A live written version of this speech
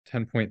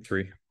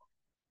10.3.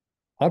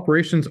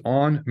 Operations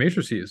on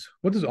matrices.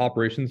 What does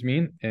operations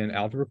mean in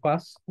algebra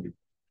class?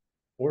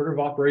 Order of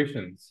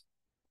operations.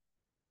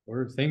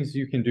 Order of things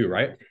you can do,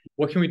 right?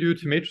 What can we do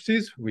to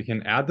matrices? We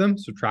can add them,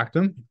 subtract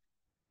them,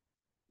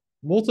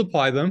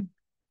 multiply them.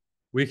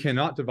 We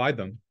cannot divide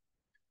them.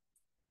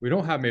 We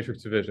don't have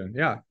matrix division.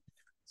 Yeah.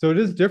 So it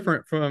is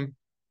different from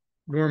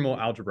normal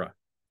algebra.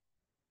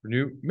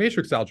 New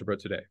matrix algebra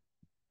today.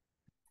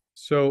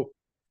 So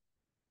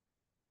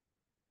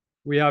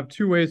we have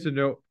two ways to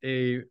note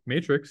a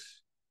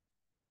matrix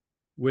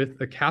with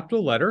a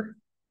capital letter.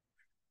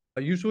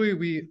 Usually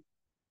we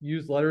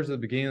use letters at the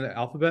beginning of the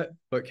alphabet,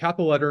 but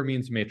capital letter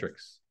means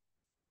matrix.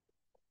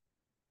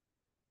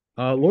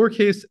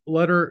 Lowercase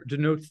letter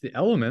denotes the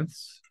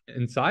elements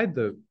inside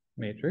the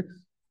matrix.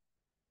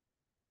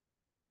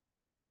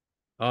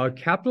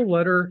 Capital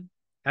letter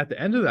at the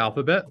end of the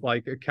alphabet,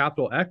 like a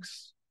capital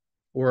X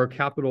or a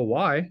capital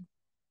Y,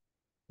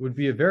 would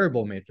be a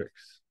variable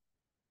matrix.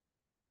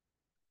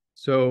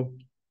 So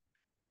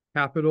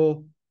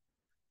capital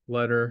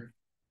letter,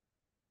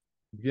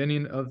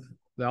 beginning of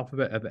the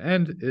alphabet at the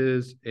end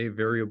is a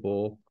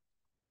variable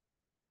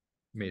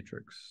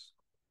matrix.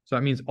 So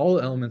that means all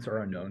the elements are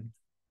unknown,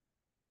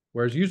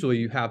 whereas usually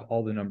you have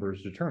all the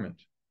numbers determined.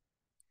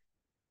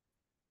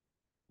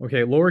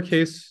 Okay,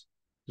 lowercase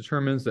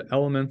determines the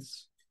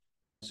elements.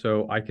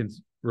 So I can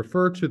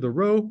refer to the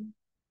row.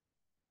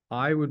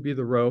 I would be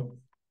the row,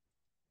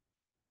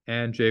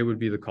 and J would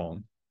be the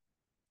column.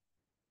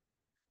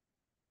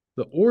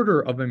 The order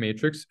of a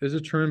matrix is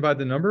determined by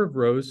the number of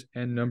rows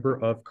and number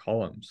of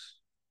columns.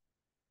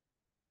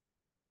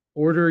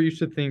 Order, you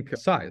should think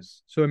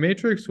size. So a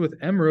matrix with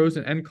m rows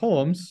and n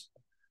columns,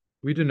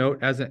 we denote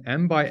as an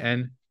m by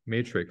n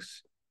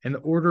matrix. And the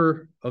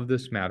order of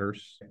this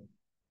matters.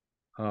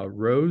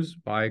 Rows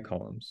by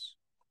columns.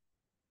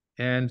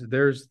 And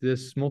there's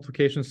this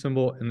multiplication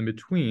symbol in the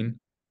between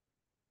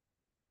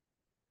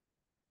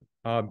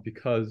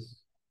because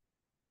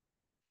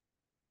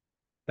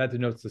that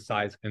denotes the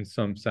size in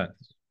some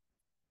sense.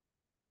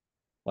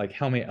 Like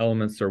how many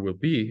elements there will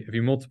be if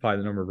you multiply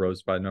the number of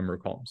rows by the number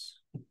of columns.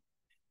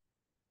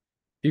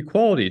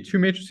 Equality. Two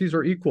matrices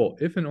are equal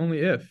if and only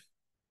if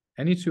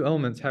any two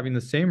elements having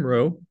the same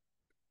row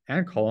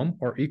and column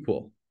are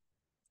equal.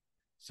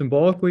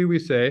 Symbolically, we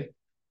say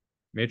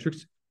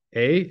matrix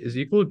A is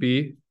equal to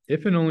B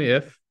if and only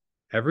if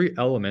every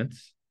element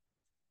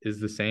is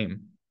the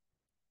same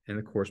in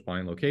the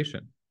corresponding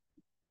location.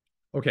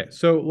 Okay,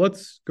 so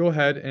let's go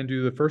ahead and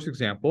do the first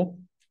example.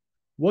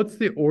 What's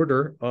the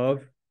order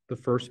of the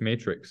first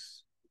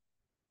matrix?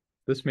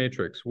 This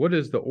matrix, what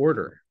is the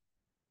order?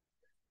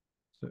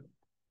 So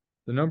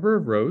the number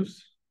of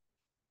rows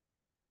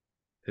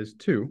is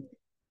 2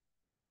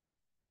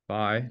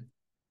 by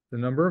the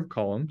number of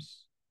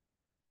columns,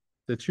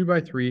 the 2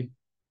 by 3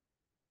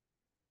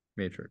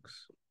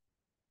 matrix.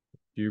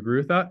 Do you agree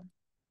with that?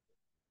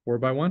 4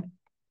 by 1?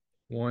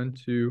 1,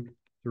 2,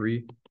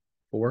 3,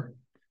 4.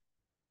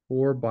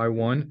 4 by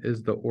 1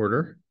 is the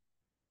order.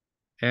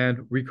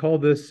 And we call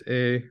this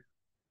a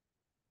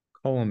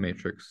column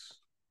matrix.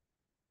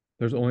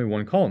 There's only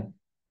one column.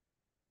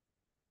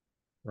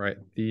 Right.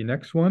 The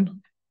next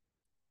one,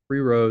 3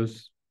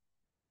 rows,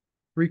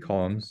 3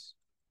 columns,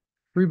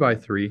 3 by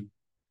 3. And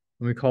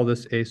we call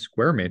this a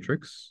square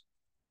matrix.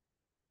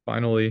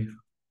 Finally,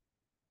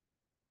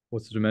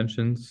 what's the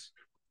dimensions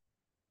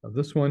of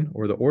this one,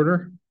 or the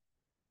order?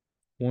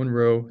 1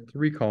 row,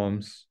 3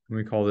 columns, and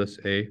we call this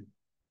a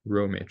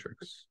row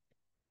matrix.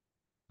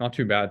 Not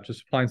too bad,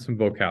 just applying some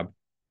vocab.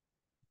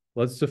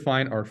 Let's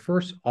define our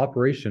first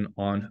operation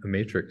on a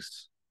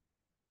matrix.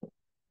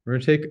 We're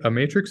going to take a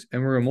matrix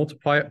and we're going to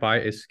multiply it by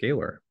a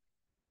scalar.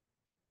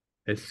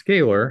 A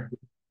scalar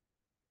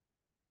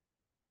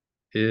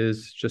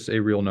is just a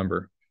real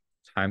number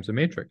times a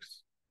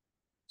matrix.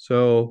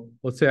 So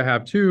let's say I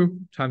have 2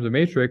 times a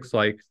matrix,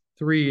 like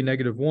 3,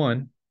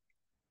 -1,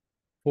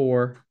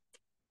 4,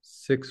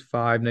 6,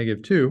 5,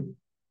 -2.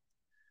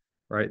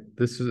 Right?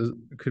 This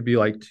could be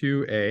like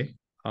 2a,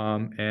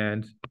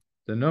 and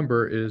the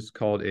number is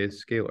called a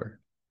scalar.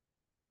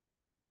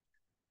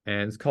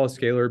 And it's called a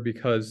scalar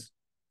because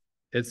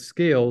it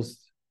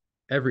scales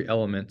every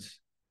element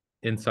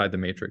inside the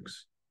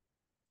matrix.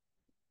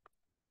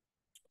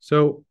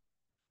 So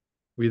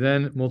we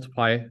then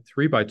multiply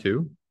 3 by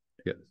 2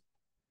 to get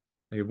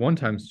 -1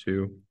 times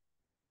 2,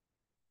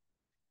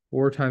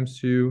 4 times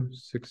 2,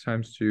 6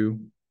 times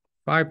 2,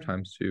 5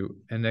 times 2,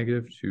 and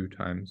 -2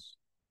 times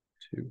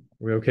 2.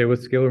 Are we okay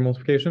with scalar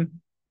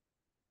multiplication?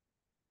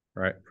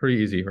 All right,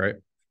 pretty easy, right?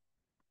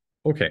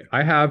 Okay,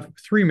 I have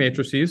 3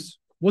 matrices.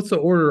 What's the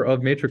order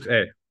of matrix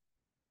A?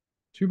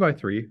 2 by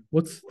 3.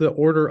 What's the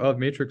order of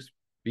matrix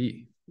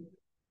B?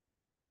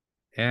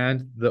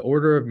 And the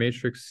order of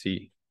matrix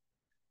C?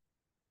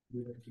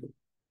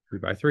 3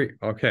 by 3.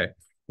 Okay.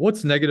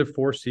 What's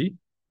 -4C?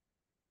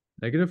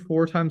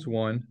 -4 times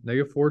 1,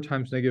 -4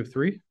 times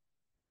 -3?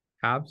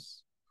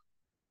 Halves.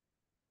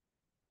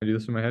 I do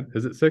this in my head.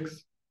 Is it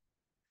 6?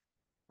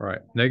 All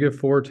right.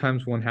 -4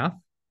 times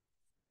 1/2?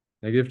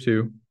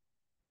 -2.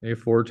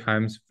 Negative 4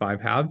 times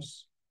 5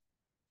 halves.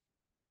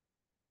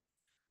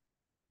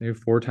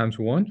 Negative 4 times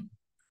 1.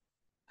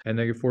 And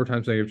negative 4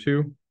 times negative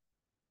 2.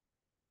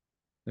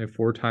 Negative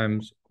 4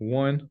 times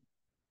 1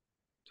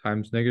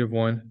 times negative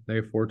 1.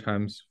 Negative 4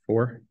 times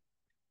 4.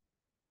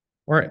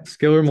 All right,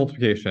 scalar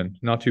multiplication,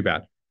 not too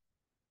bad.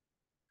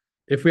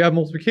 If we have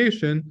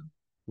multiplication,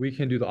 we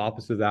can do the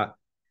opposite of that.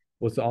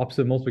 What's the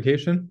opposite of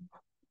multiplication?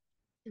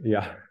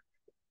 Yeah.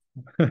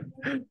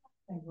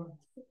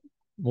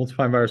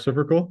 Multiplying by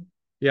reciprocal.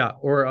 Yeah,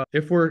 or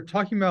if we're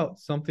talking about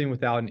something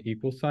without an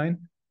equal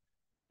sign,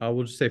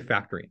 we'll just say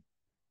factoring.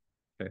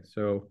 Okay,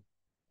 so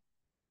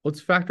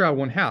let's factor out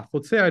 1/2.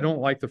 Let's say I don't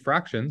like the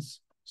fractions,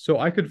 so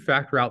I could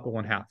factor out the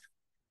 1/2.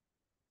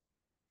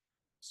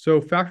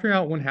 So factoring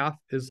out 1/2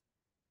 is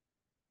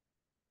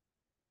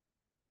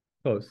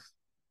close.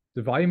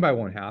 Dividing by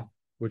 1/2,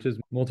 which is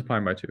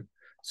multiplying by 2.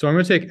 So I'm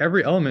going to take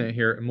every element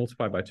here and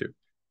multiply by 2.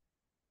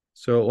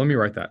 So let me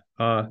write that.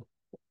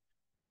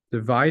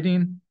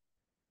 Dividing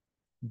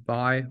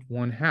by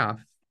 1/2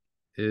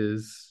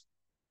 is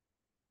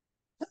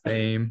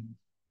same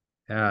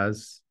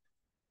as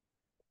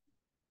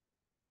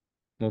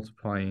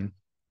multiplying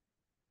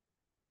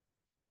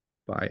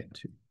by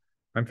 2.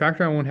 I'm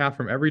factoring out 1/2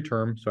 from every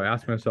term, so I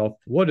ask myself,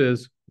 what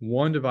is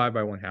 1 divided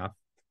by 1/2?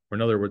 Or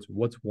in other words,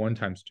 what's 1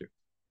 times 2?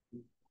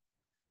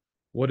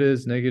 What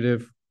is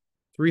negative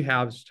 3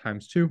 halves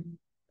times 2?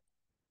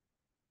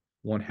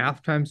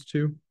 1/2 times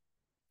 2?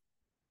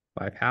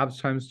 5 halves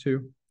times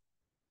 2?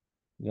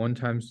 1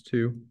 times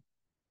 2?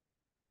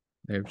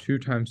 Negative 2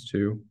 times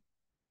 2?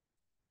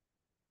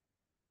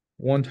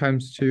 1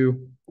 times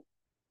 2?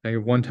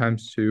 Negative 1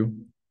 times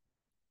 2?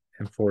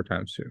 And 4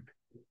 times 2.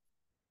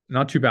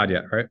 Not too bad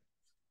yet, right?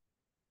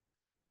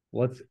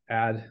 Let's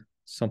add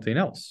something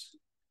else.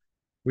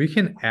 We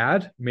can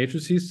add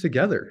matrices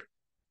together.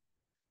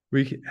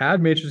 We can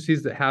add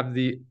matrices that have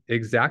the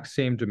exact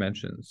same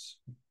dimensions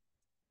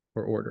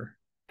or order.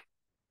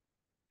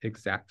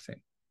 Exact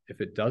same.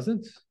 If it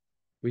doesn't,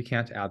 we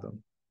can't add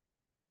them.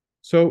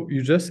 So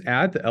you just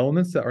add the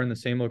elements that are in the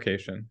same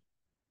location.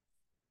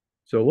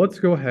 So let's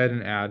go ahead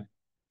and add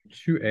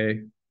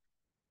 2a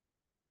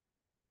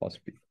plus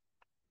b.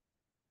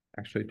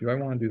 Actually, do I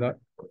want to do that?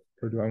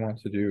 Or do I want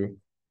to do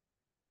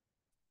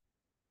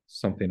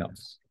something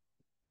else?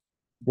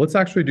 Let's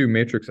actually do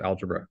matrix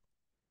algebra.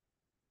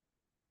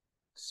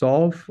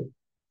 Solve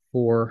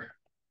for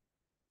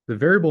the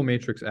variable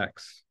matrix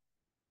x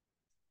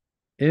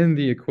in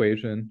the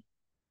equation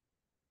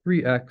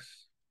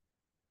 3x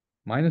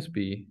minus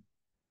b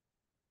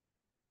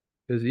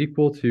is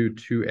equal to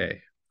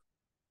 2a.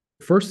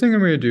 First thing I'm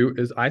going to do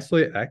is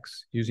isolate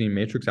x using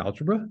matrix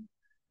algebra,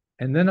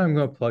 and then I'm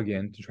going to plug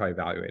in to try to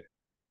evaluate it.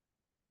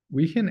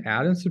 We can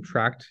add and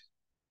subtract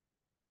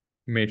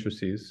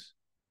matrices,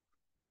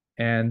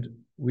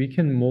 and we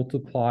can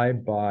multiply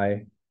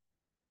by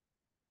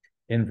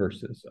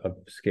inverses of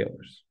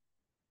scalars.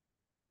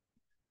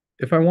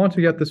 If I want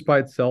to get this by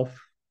itself,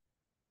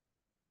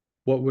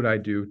 what would I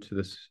do to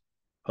this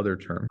other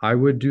term? I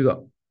would do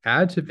the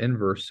additive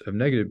inverse of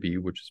negative b,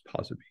 which is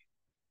positive b.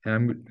 And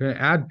I'm going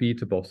to add b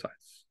to both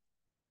sides.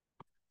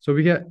 So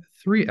we get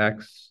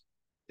 3x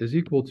is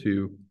equal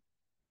to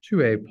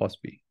 2a plus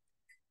b.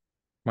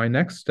 My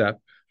next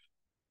step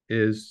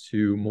is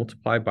to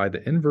multiply by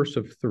the inverse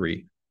of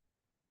 3,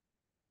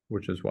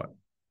 which is what?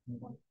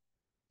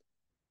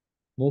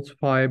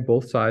 Multiply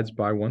both sides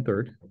by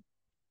 1/3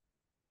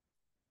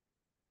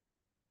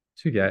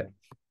 to get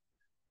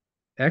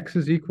x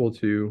is equal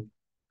to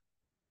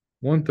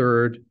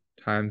 1/3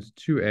 times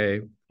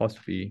 2a plus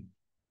b.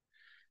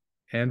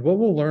 And what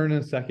we'll learn in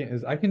a second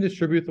is I can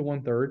distribute the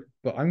 1/3,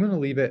 but I'm going to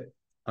leave it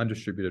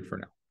undistributed for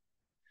now.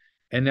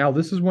 And now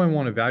this is what I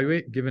want to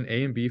evaluate given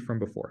a and b from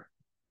before.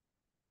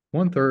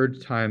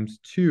 1/3 times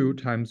 2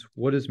 times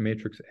what is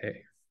matrix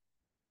A?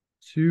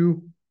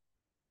 2,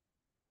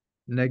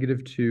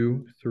 negative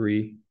 2,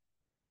 3,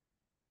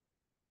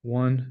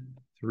 1,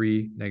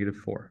 3, negative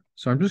 4.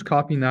 So I'm just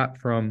copying that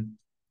from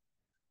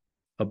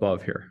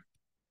above here.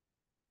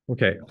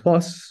 Okay,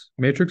 plus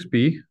matrix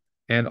B,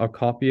 and I'll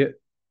copy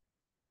it.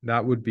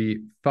 That would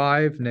be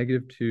 5,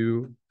 negative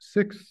 2,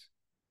 6,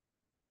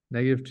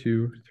 negative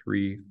 2,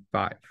 3,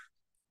 5.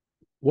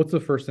 What's the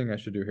first thing I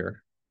should do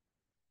here?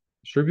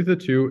 Distribute the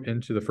 2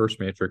 into the first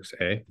matrix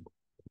A.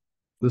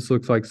 This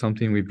looks like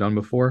something we've done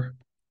before.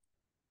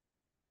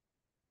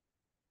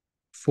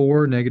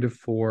 4, negative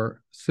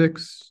 4,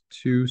 6,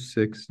 2,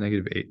 6,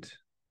 negative 8.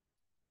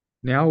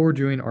 Now we're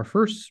doing our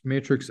first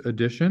matrix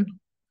addition.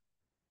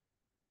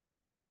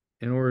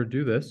 In order to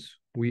do this,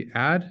 we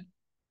add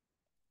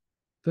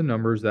the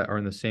numbers that are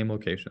in the same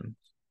location.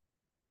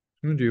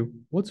 I'm going to do,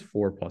 what's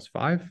 4 plus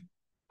 5?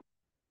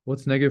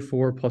 What's negative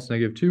 4 plus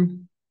negative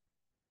 2?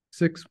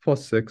 6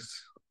 plus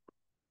 6.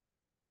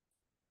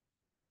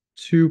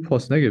 2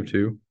 plus negative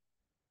 2.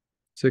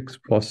 6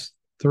 plus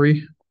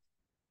 3.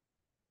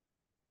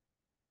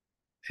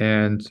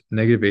 And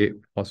negative 8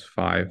 plus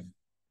 5.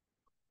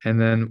 And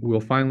then we'll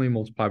finally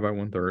multiply by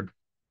 1/3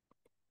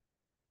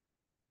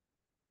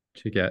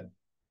 to get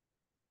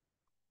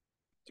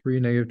 3,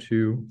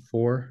 -2,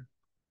 4,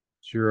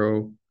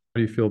 0. How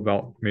do you feel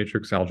about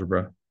matrix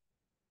algebra?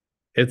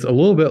 It's a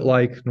little bit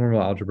like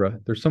normal algebra.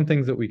 There's some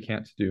things that we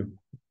can't do.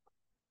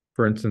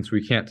 For instance,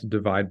 we can't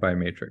divide by a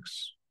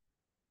matrix,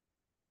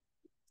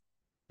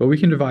 but we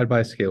can divide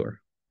by a scalar.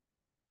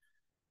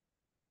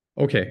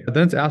 Okay,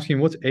 then it's asking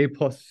what's a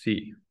plus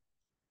c?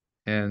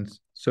 And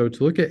so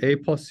to look at a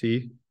plus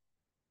c,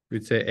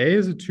 we'd say A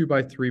is a 2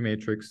 by 3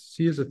 matrix,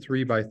 C is a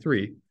 3 by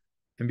 3.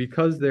 And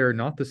because they're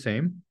not the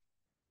same,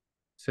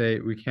 say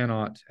we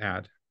cannot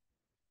add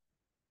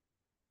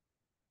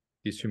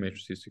these two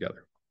matrices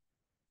together.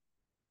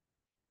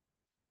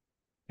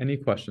 Any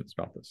questions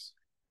about this?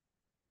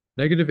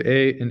 Negative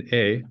A and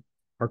A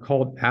are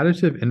called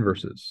additive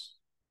inverses.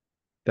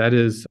 That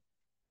is,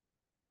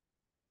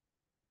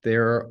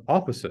 they're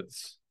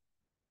opposites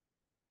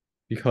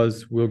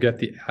because we'll get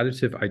the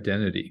additive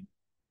identity.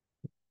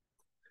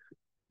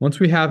 Once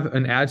we have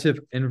an additive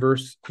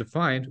inverse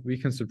defined, we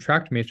can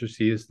subtract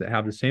matrices that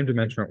have the same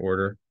dimension or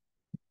order.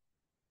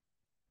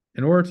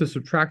 In order to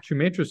subtract two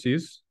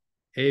matrices,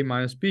 A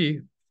minus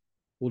B,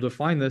 we'll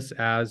define this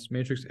as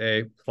matrix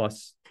A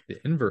plus the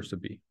inverse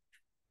of B.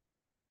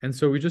 And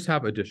so we just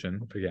have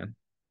addition again.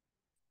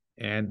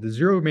 And the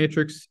zero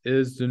matrix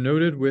is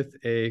denoted with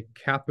a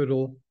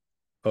capital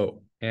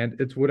O. And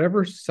it's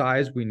whatever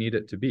size we need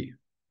it to be.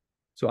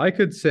 So I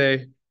could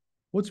say,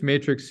 what's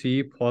matrix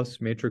C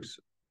plus matrix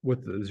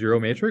with the zero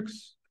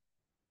matrix?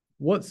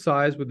 What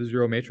size would the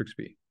zero matrix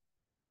be?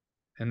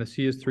 And the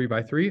C is 3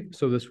 by 3,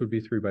 so this would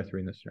be 3 by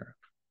 3 in this scenario.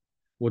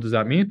 What does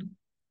that mean?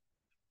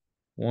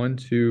 1,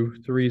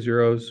 2, 3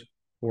 zeros,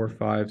 4,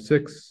 5,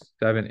 6,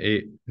 7,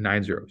 8,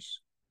 9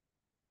 zeros.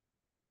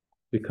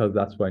 Because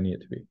that's what I need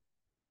it to be.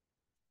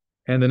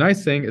 And the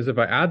nice thing is if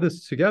I add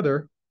this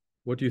together,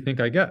 what do you think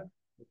I get?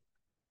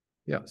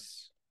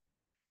 Yes.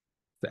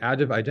 The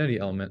additive identity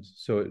element,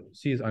 so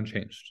C is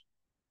unchanged.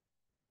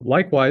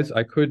 Likewise,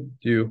 I could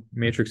do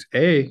matrix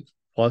A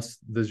plus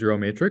the zero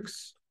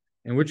matrix,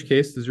 in which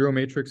case the zero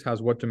matrix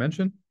has what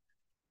dimension?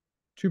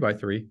 2 by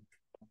 3.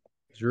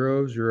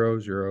 0, 0,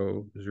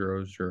 0,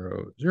 0,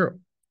 0, 0.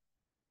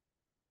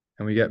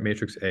 And we get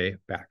matrix A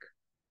back.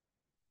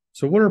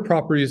 So what are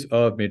properties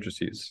of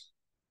matrices?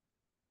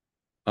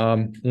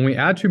 When we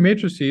add two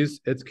matrices,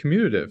 it's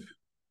commutative.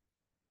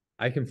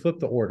 I can flip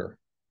the order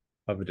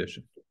of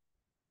addition.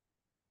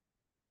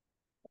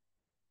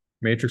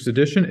 Matrix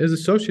addition is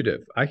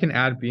associative. I can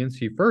add B and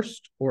C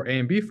first or A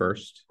and B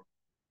first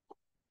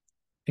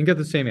and get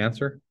the same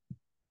answer.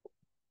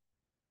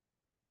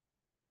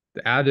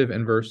 The additive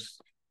inverse,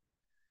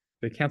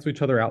 they cancel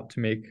each other out to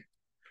make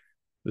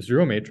the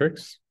zero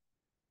matrix.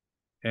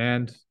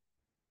 And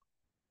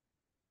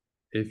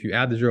if you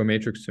add the zero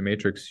matrix to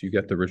matrix, you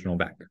get the original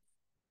back.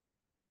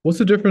 What's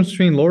the difference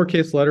between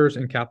lowercase letters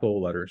and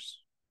capital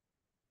letters?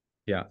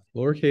 Yeah,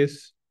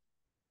 lowercase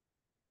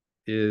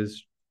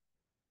is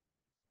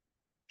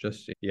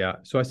just, yeah.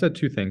 So I said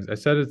two things. I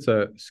said it's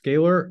a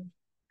scalar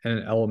and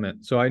an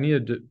element. So I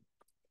needed to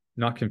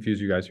not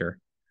confuse you guys here.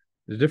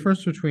 The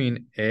difference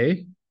between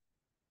A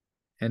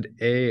and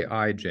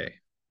Aij.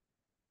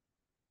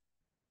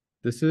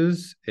 This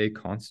is a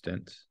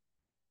constant.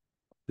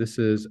 This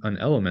is an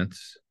element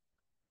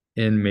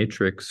in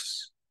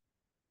matrix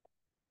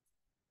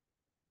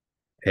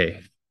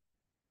A,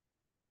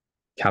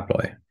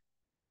 capital A.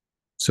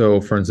 So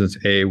for instance,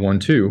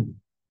 A12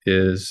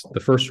 is the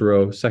first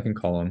row, second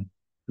column.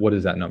 What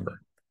is that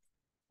number?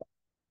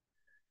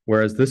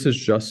 Whereas this is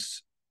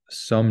just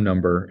some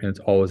number and it's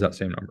always that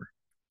same number.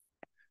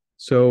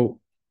 So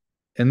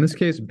in this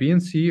case, B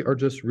and C are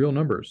just real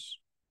numbers,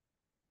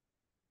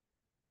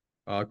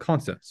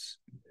 constants.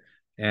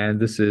 And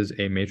this is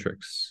a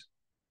matrix.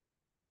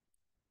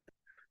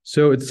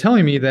 So it's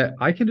telling me that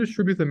I can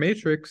distribute the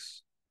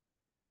matrix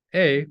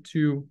A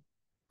to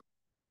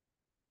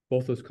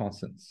both those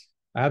constants.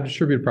 I have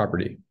distributed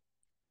property.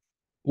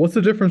 What's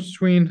the difference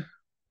between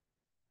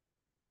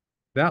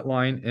that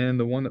line and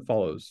the one that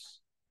follows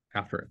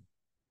after it?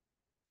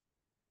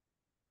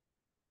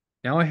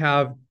 Now I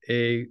have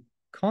a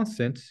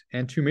constant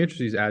and two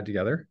matrices added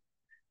together,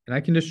 and I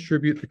can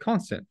distribute the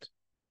constant,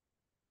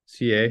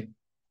 CA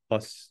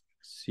plus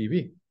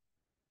CB.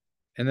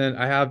 And then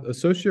I have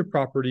associative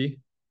property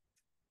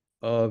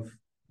of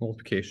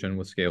multiplication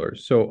with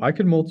scalars. So I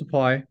could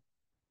multiply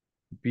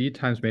B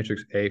times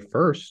matrix A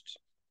first,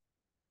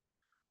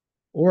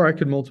 or I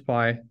could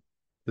multiply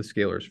the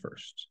scalars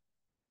first.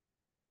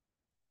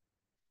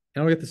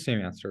 And I'll get the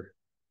same answer.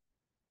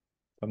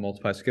 I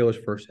multiply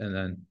scalars first and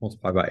then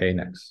multiply by A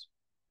next.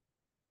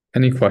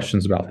 Any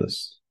questions about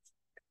this?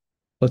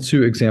 Let's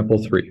do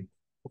example 3.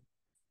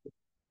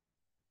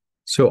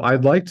 So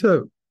I'd like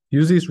to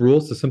use these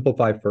rules to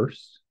simplify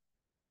first.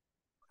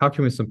 How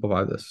can we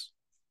simplify this?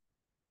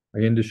 I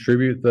can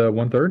distribute the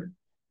 1/3.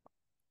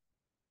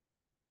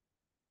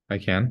 I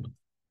can.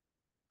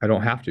 I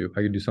don't have to.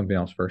 I can do something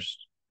else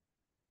first.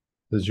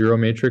 The zero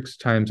matrix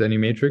times any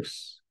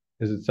matrix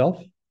is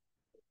itself.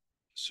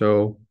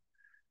 So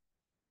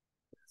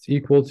it's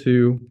equal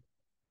to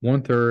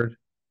 1/3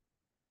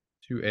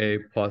 2A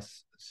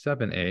plus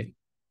 7A.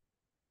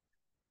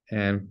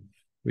 and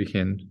we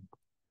can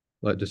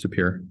let it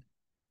disappear.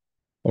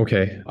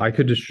 Okay, I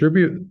could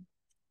distribute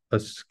a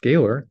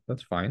scalar,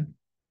 that's fine.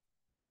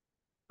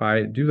 If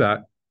I do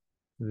that,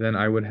 then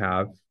I would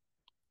have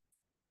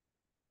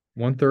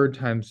 1/3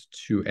 times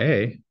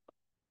 2a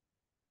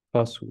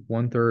plus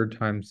 1/3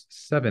 times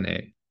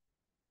 7a.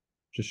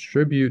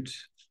 Distribute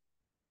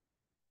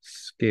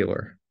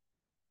scalar.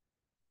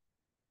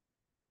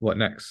 What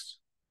next?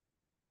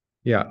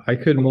 Yeah, I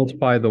could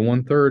multiply the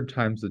 1/3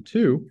 times the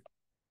 2,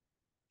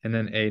 and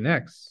then a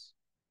next,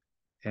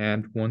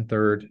 and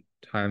 1/3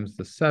 times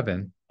the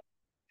 7,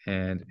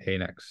 and a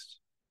next.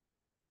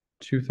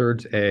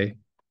 2/3 a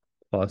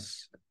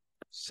plus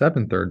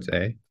 7/3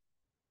 a.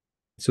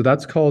 So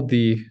that's called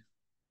the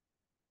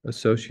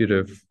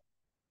associative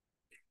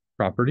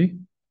property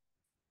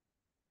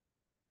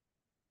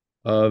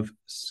of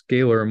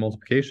scalar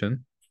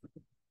multiplication.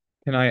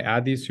 Can I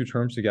add these two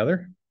terms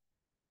together?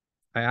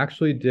 I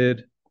actually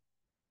did.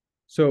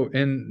 So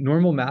in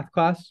normal math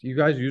class, you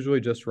guys usually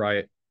just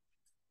write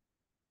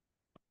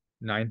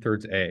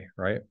 9/3 a,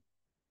 right?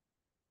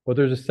 But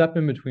there's a step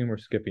in between we're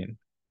skipping.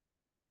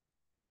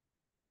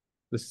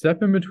 The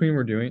step in between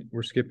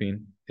we're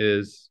skipping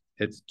is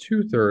it's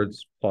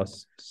 2/3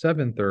 plus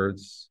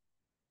 7/3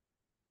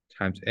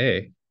 times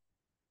a.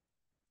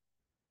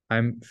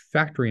 I'm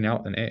factoring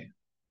out an a,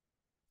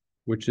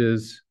 which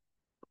is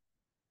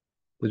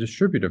the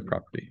distributive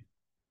property,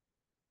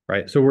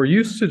 right? So we're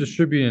used to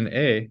distributing an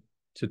a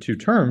to two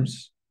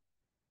terms,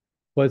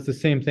 but it's the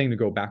same thing to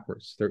go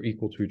backwards. They're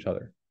equal to each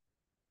other.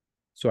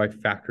 So I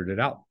factored it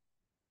out,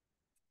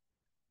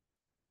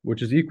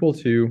 which is equal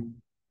to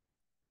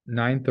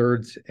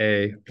 9/3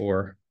 a,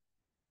 or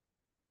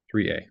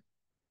 3a.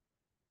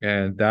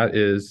 And that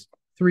is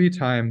 3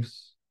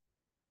 times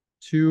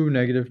 2,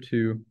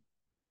 -2,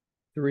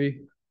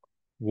 3,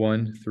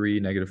 1, 3,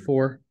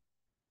 -4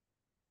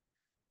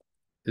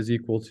 is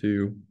equal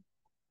to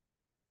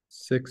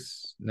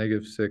 6,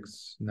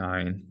 -6,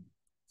 9,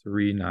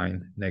 3,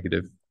 9,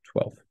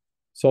 -12.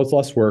 So it's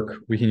less work.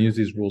 We can use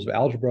these rules of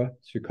algebra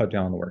to cut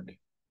down on the work.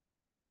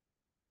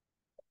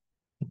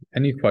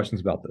 Any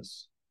questions about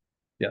this?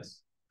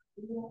 Yes.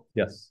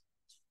 Yes.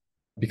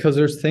 Because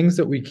there's things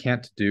that we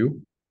can't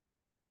do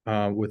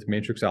with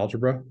matrix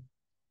algebra,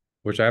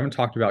 which I haven't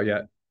talked about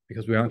yet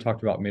because we haven't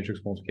talked about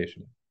matrix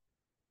multiplication.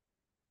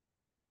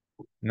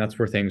 And that's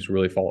where things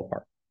really fall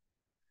apart.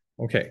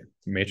 Okay,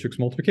 matrix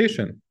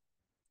multiplication.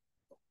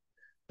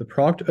 The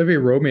product of a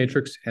row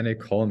matrix and a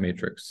column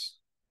matrix.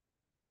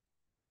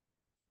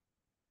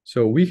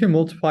 So we can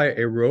multiply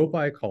a row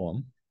by a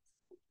column.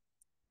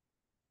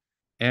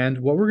 And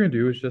what we're going to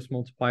do is just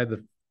multiply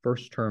the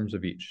first terms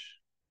of each.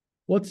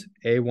 What's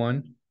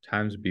A1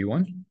 times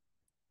B1?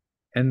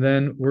 And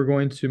then we're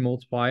going to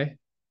multiply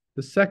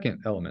the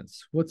second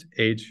elements. What's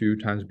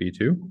A2 times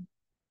B2?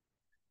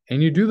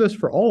 And you do this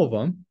for all of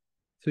them.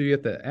 So you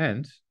get the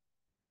end,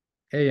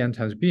 AN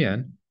times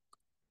BN,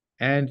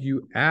 and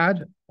you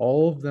add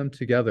all of them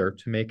together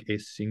to make a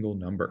single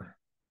number.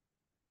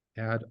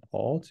 Add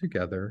all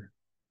together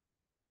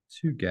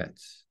to get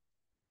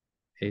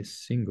a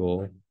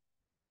single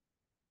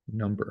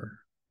number.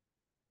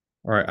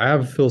 All right, I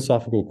have a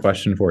philosophical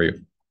question for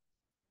you.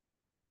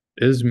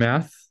 Is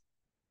math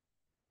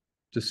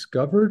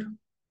discovered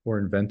or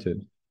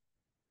invented?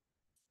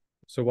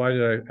 So why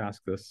did I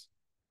ask this?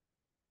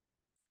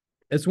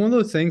 It's one of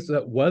those things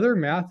that whether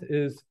math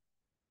is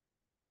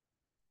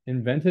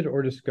invented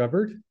or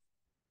discovered,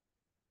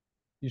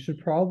 you should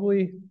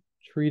probably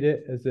treat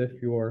it as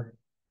if you're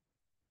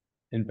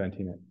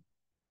inventing it.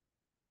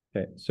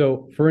 Okay,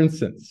 so for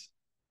instance,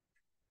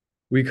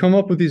 we come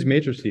up with these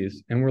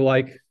matrices and we're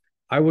like,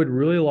 I would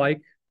really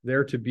like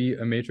there to be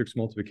a matrix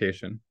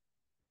multiplication.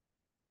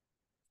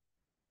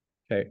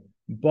 Okay,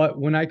 but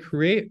when I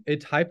create a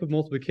type of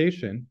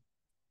multiplication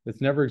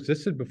that's never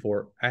existed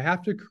before, I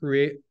have to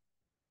create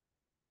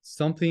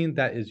something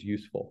that is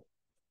useful.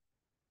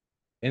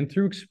 And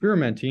through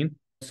experimenting,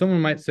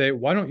 someone might say,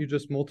 why don't you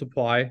just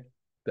multiply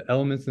the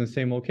elements in the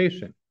same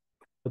location?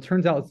 Well, it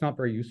turns out it's not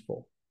very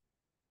useful.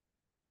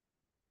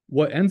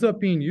 What ends up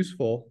being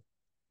useful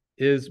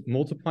is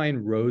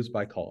multiplying rows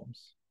by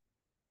columns.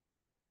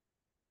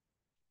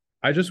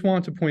 I just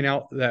want to point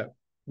out that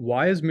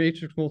why is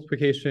matrix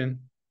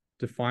multiplication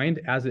defined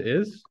as it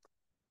is?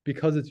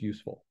 Because it's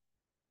useful.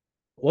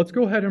 Let's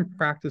go ahead and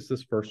practice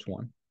this first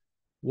one.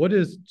 What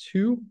is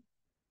 2,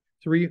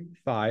 3,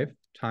 5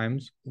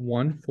 times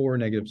 1, 4,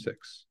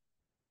 -6?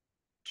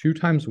 2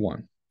 times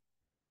 1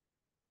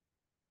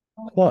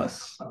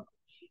 plus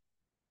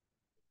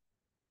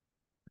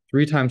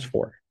 3 times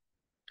 4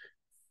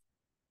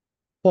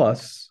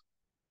 plus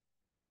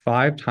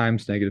 5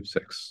 times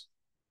 -6.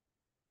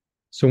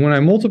 So when I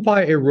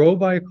multiply a row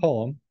by a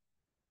column,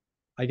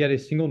 I get a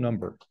single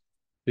number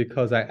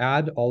because I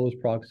add all those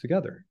products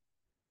together.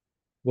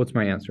 What's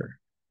my answer?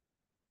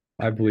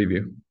 I believe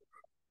you.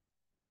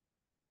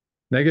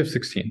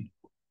 -16.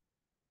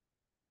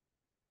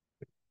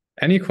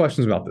 Any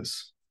questions about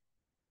this?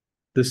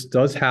 This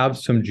does have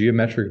some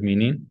geometric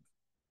meaning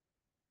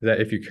that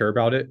if you care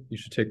about it, you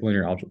should take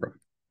linear algebra.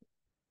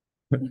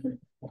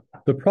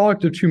 The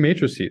product of two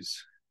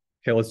matrices.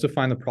 Okay, let's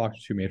define the product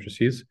of two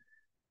matrices.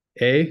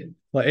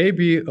 Let A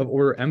be of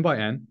order m by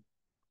n,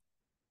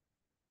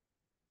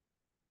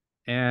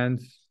 and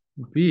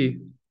B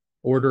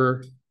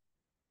order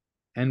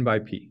n by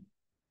p.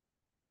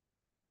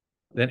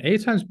 Then A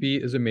times B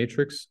is a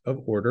matrix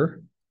of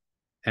order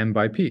m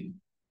by p.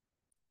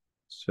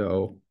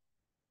 So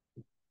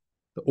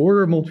the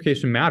order of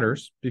multiplication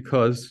matters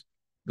because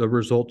the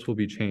results will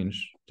be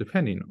changed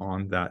depending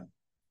on that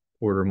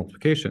order of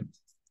multiplication.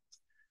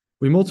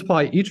 We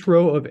multiply each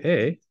row of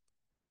A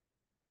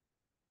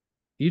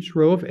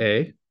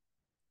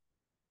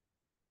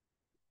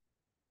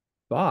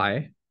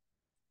by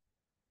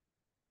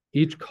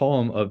each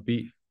column of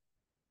B.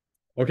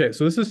 Okay,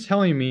 so this is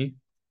telling me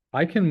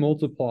I can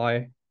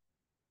multiply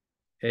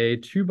a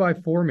 2 by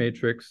 4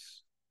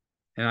 matrix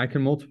and I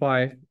can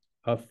multiply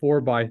a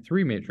 4 by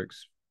 3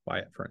 matrix by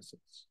it, for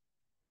instance.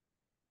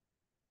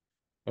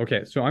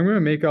 Okay, so I'm going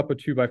to make up a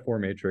 2 by 4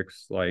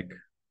 matrix like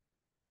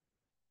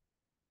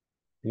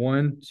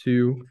 1,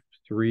 2,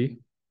 3,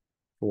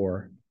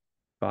 4,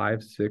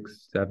 5,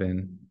 6,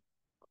 7.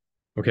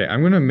 Okay,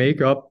 I'm going to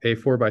make up a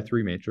 4 by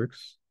 3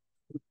 matrix.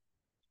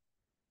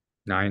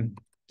 9,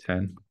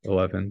 10,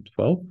 11,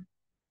 12.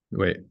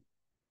 Wait.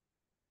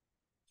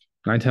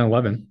 9, 10,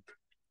 11.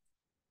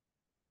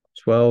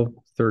 12,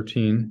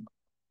 13,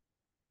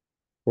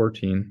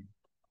 14,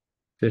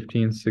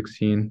 15,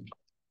 16,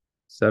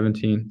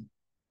 17,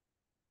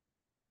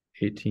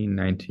 18,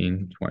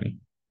 19, 20.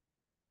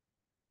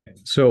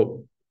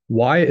 So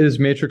why is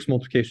matrix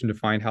multiplication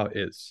defined how it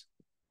is?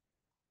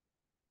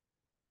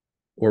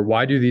 Or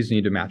why do these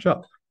need to match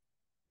up?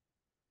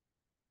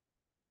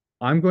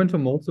 I'm going to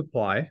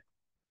multiply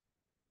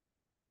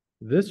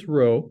this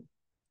row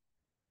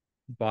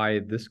by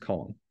this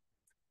column.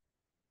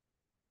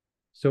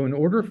 So in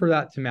order for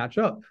that to match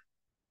up,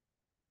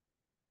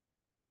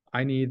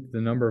 I need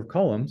the number of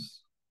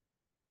columns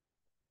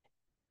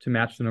to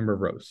match the number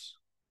of rows.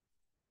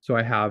 So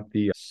I have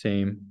the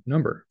same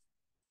number.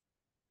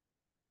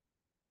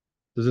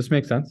 Does this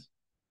make sense?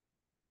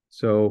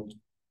 So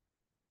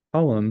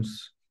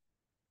columns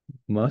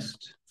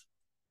must,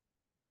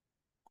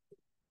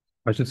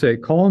 I should say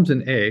columns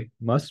in A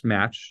must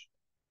match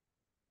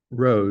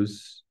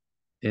rows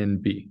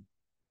in B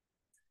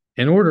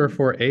in order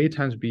for A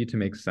times B to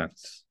make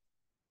sense.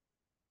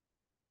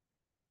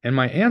 And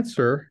my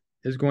answer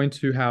is going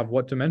to have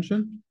what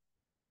dimension?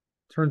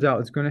 Turns out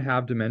it's going to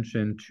have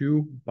dimension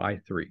 2 by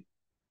 3.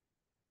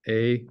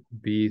 A,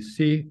 B,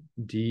 C,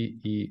 D,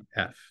 E,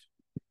 F.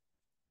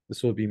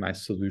 This will be my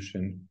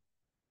solution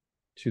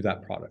to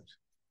that product.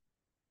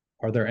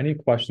 Are there any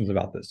questions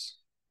about this?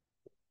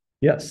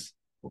 Yes.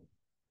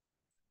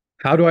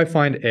 How do I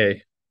find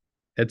A?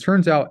 It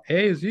turns out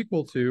A is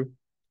equal to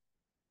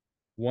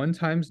 1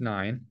 times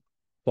 9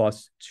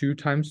 plus 2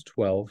 times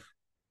 12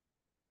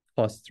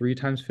 plus 3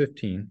 times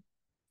 15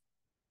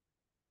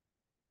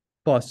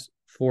 plus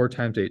 4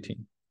 times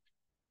 18.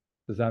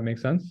 Does that make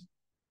sense?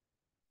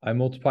 I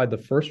multiplied the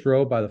first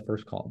row by the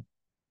first column.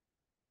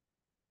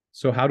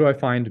 So how do I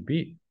find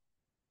B?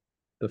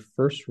 The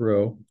first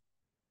row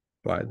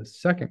by the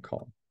second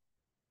column.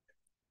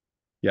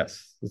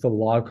 Yes, it's a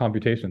lot of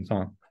computations,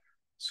 huh?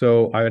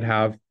 So I would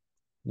have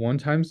 1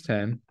 times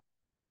 10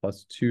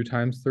 plus 2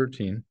 times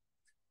 13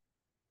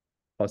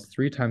 plus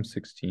 3 times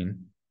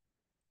 16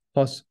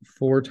 plus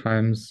 4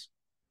 times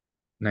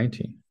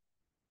 19.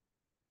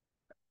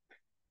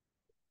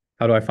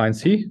 How do I find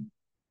C?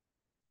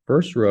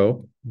 First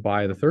row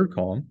by the third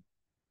column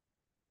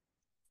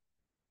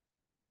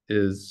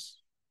is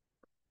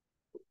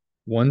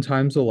 1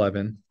 times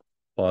 11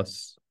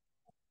 plus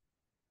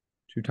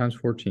 2 times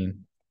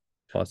 14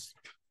 plus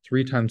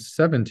 3 times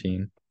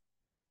 17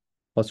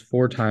 plus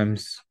 4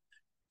 times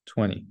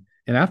 20.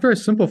 And after I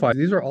simplify,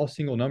 these are all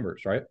single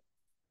numbers, right?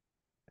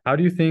 How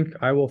do you think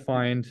I will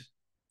find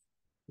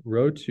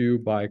row 2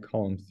 by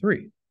column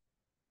 3?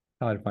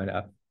 How to find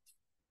F?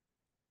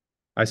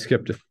 I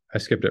skipped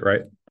it,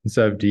 right?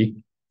 Instead of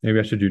D. Maybe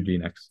I should do D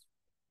next.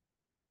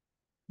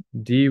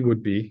 D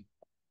would be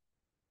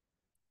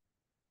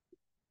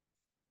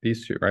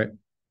these two, right?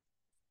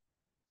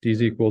 D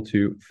is equal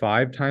to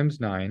 5 times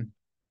 9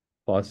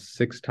 plus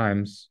 6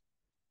 times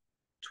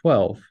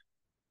 12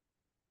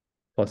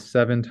 plus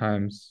 7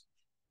 times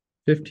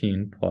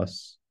 15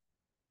 plus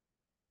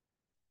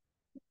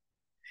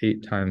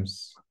 8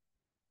 times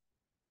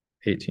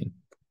 18.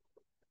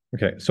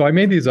 Okay, so I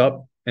made these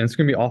up, and it's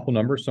going to be awful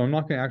numbers, so I'm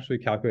not going to actually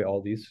calculate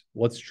all these.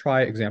 Let's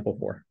try example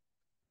 4.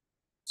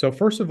 So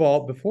first of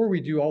all, before we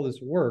do all this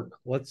work,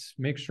 let's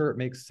make sure it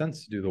makes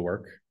sense to do the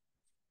work.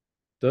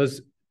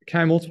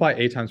 Can I multiply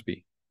A times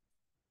B?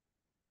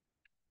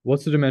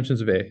 What's the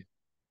dimensions of A?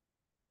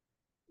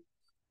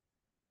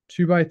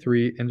 2 by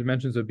 3, and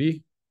dimensions of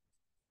B?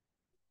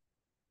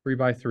 3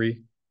 by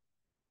 3.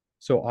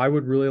 So I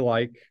would really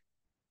like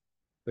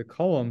the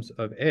columns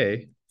of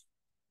A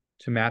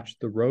to match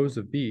the rows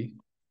of B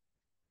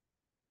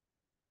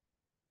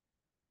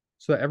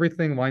so that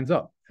everything lines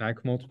up and I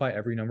can multiply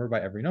every number by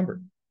every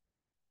number.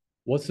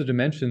 What's the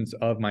dimensions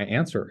of my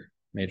answer?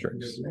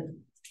 matrix.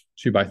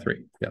 2 by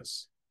 3,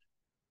 yes.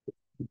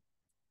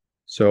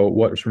 So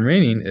what's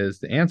remaining is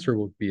the answer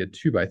will be a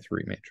 2 by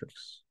 3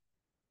 matrix.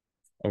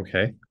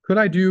 Okay, could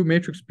I do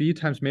matrix B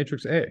times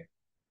matrix A?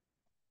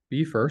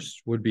 B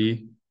first would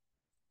be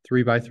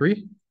 3 by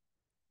 3.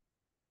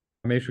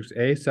 Matrix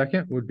A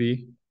second would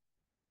be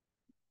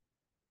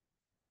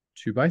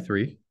 2 by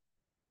 3.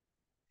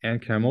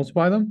 And can I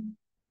multiply them?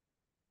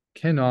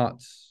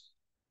 Cannot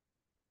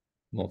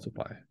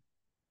multiply.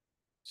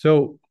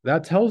 So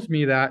that tells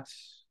me that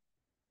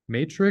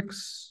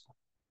matrix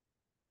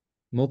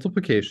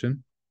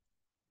multiplication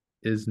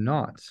is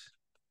not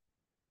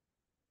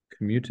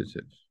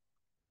commutative.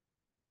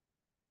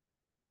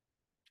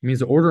 It means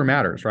the order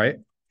matters, right?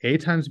 A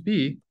times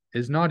B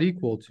is not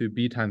equal to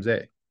B times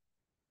A,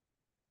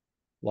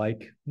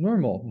 like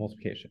normal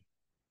multiplication.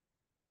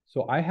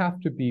 So I have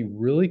to be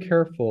really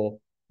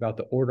careful about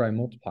the order I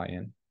multiply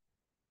in,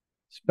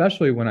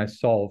 especially when I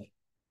solve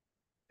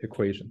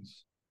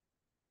equations.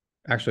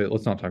 Actually,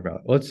 let's not talk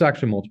about it. Let's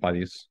actually multiply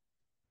these.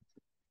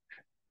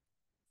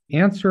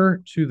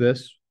 Answer to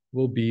this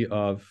will be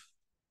the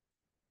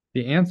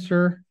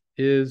answer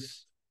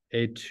is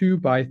a 2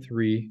 by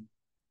 3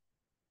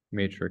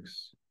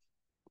 matrix.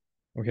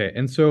 Okay,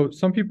 and so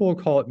some people will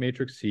call it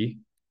matrix C.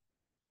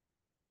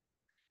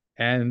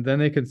 And then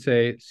they could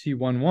say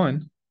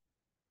C11,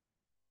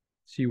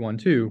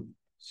 C12,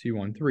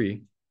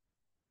 C13,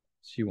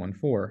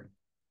 C14,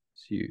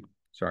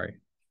 sorry,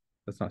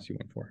 that's not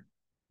C14.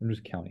 I'm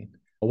just counting.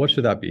 What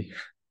should that be?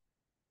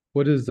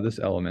 What is this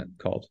element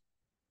called?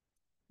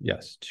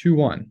 Yes, 2,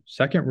 1.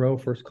 Second row,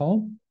 first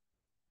column.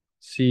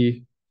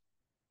 C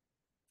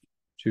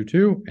 2,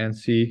 2, and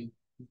C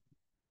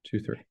 2,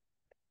 3.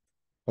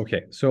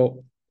 Okay,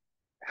 so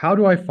how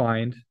do I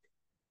find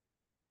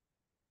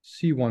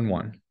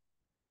C11?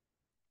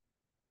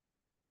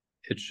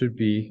 It should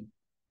be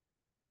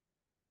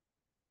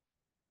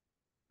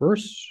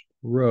first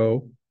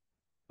row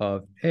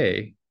of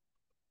A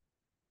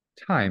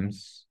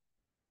times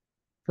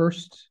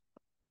first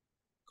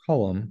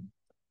column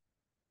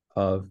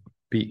of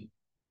B.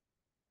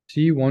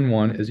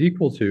 C11 is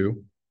equal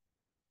to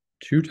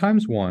 2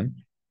 times 1,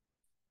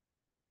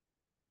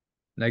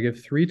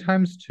 negative 3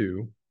 times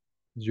 2,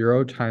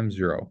 0 times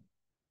 0.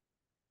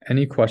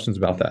 Any questions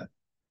about that?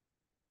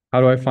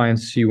 How do I find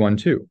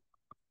C12?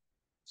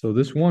 So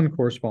this 1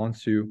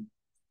 corresponds to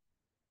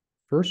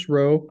first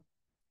row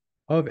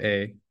of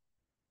A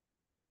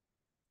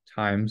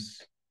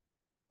times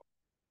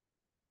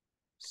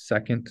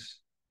second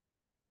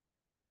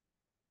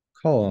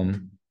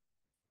column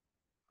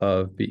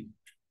of B.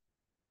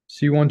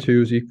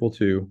 C12 is equal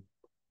to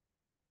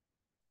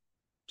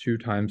 2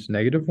 times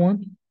negative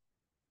 1,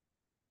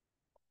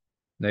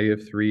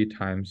 negative 3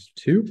 times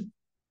 2,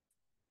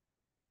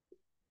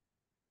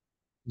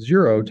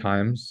 0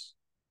 times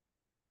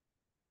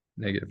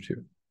negative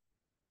 2.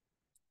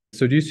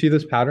 So do you see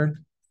this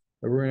pattern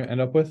that we're going to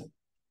end up with?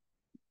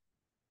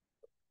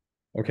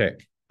 Okay,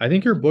 I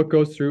think your book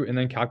goes through and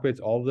then calculates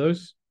all of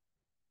those.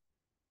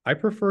 I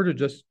prefer to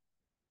just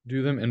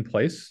do them in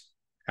place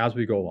as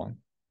we go along.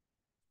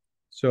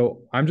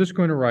 So I'm just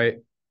going to write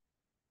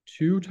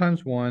 2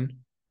 times 1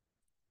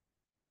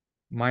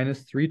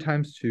 minus 3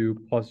 times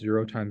 2 plus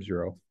 0 times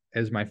 0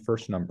 as my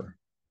first number.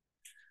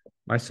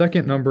 My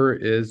second number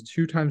is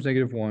 2 times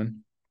negative 1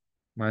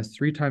 minus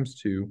 3 times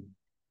 2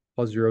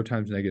 plus 0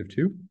 times negative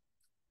 2.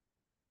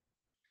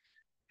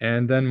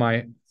 And then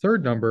my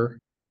third number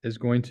is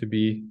going to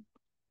be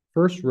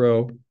first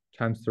row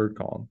times third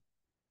column.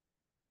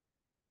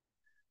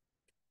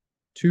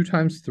 2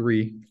 times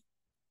 3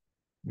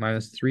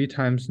 minus 3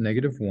 times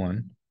negative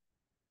 1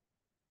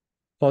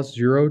 plus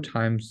 0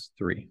 times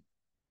 3.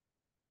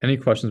 Any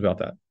questions about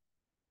that?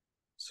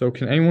 So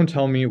can anyone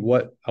tell me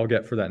what I'll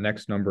get for that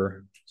next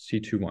number,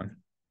 C21?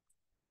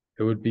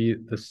 It would be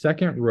the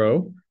second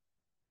row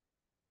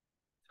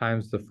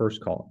times the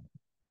first column.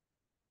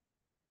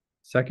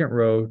 Second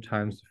row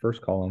times the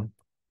first column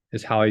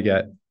is how I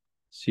get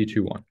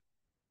C21.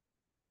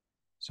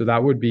 So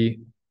that would be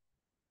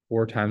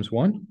 4 times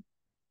 1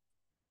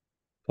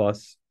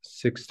 plus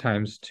 6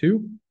 times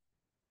 2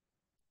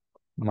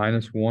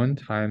 minus 1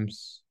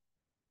 times,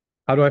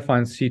 how do I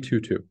find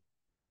C22?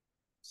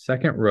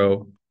 Second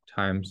row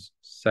times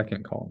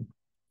second column.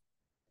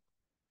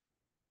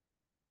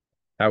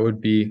 That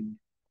would be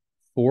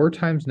 4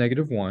 times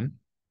negative 1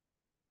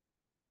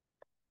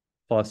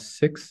 plus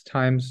 6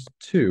 times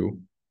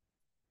 2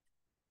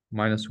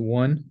 minus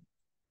 1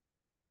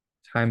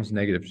 times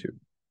negative 2.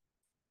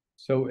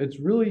 So it's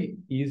really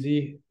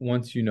easy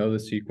once you know the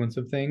sequence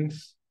of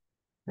things,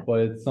 but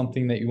it's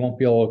something that you won't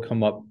be able to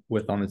come up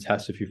with on the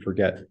test if you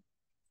forget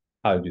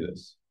how to do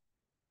this.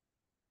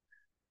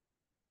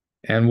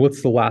 And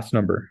what's the last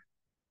number?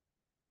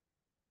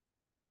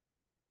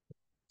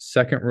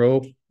 Second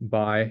row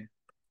by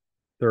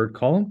third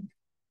column.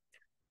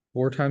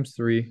 4 times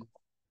 3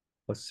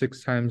 plus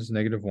 6 times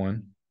negative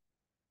 1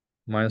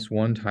 minus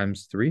 1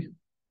 times 3.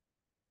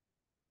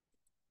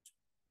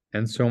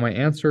 And so my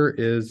answer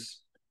is,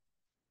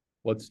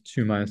 what's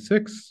 2 minus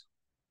 6?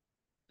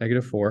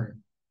 Negative 4.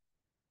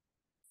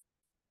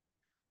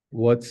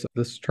 What's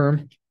this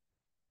term?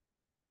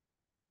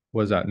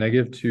 What is that?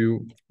 Negative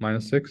 2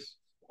 minus 6?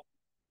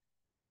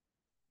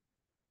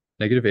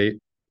 Negative 8.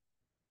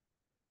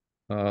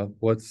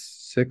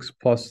 What's 6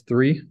 plus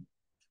 3?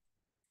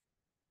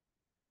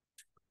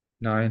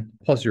 9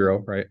 plus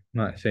 0, right?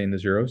 I'm not saying the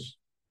zeros.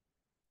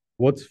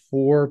 What's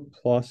 4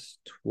 plus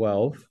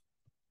 12?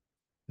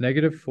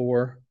 Negative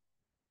 4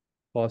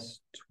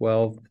 plus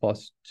 12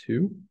 plus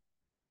 2.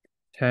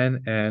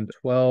 10 and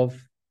 12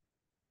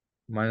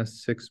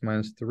 minus 6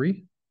 minus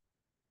 3.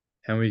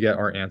 And we get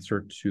our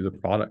answer to the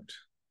product.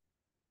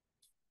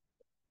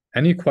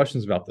 Any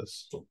questions about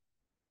this?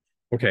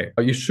 Okay,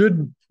 you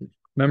should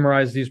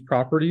memorize these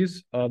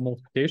properties of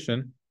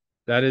multiplication.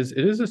 That is,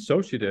 it is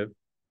associative.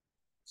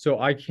 So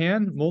I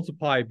can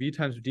multiply b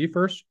times d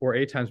first or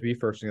a times b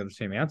first and get the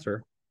same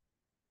answer.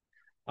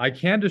 I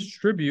can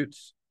distribute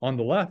on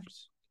the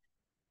left.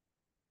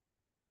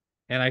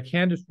 And I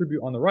can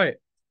distribute on the right.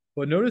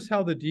 But notice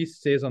how the d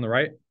stays on the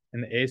right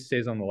and the a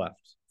stays on the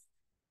left.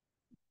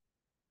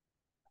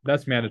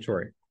 That's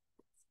mandatory.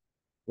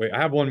 Wait, I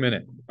have 1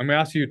 minute. I'm going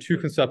to ask you 2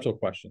 conceptual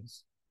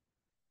questions.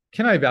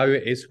 Can I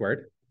evaluate a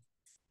squared?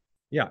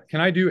 Yeah.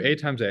 Can I do a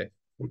times a?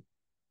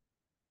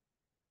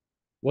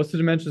 What's the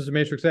dimensions of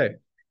matrix A?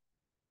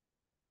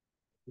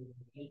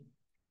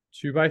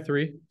 2 by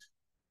 3.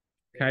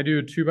 Can I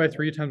do 2 by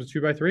 3 times a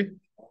 2 by 3?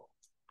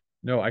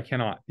 No, I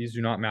cannot. These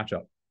do not match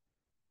up.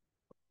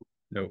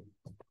 No,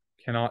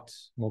 cannot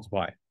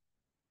multiply.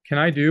 Can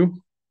I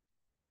do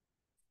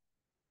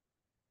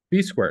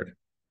b squared?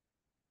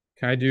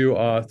 Can I do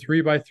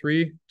 3 by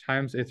 3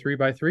 times a 3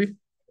 by 3?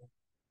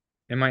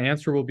 And my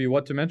answer will be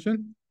what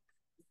dimension?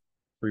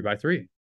 3 by 3.